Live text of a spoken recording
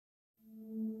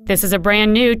This is a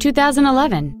brand new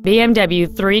 2011 BMW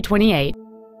 328.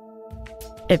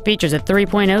 It features a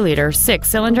 3.0-liter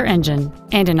 6-cylinder engine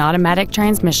and an automatic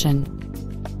transmission.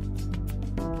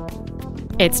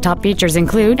 Its top features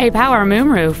include a power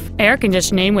moonroof, air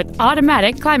conditioning with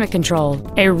automatic climate control,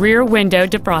 a rear window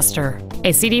defroster,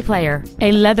 a CD player,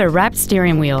 a leather-wrapped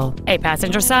steering wheel, a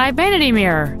passenger side vanity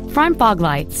mirror, front fog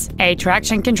lights, a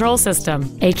traction control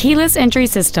system, a keyless entry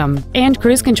system, and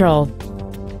cruise control.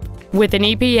 With an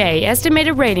EPA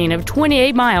estimated rating of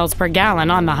 28 miles per gallon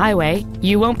on the highway,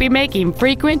 you won't be making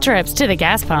frequent trips to the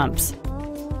gas pumps.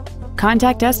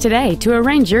 Contact us today to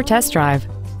arrange your test drive.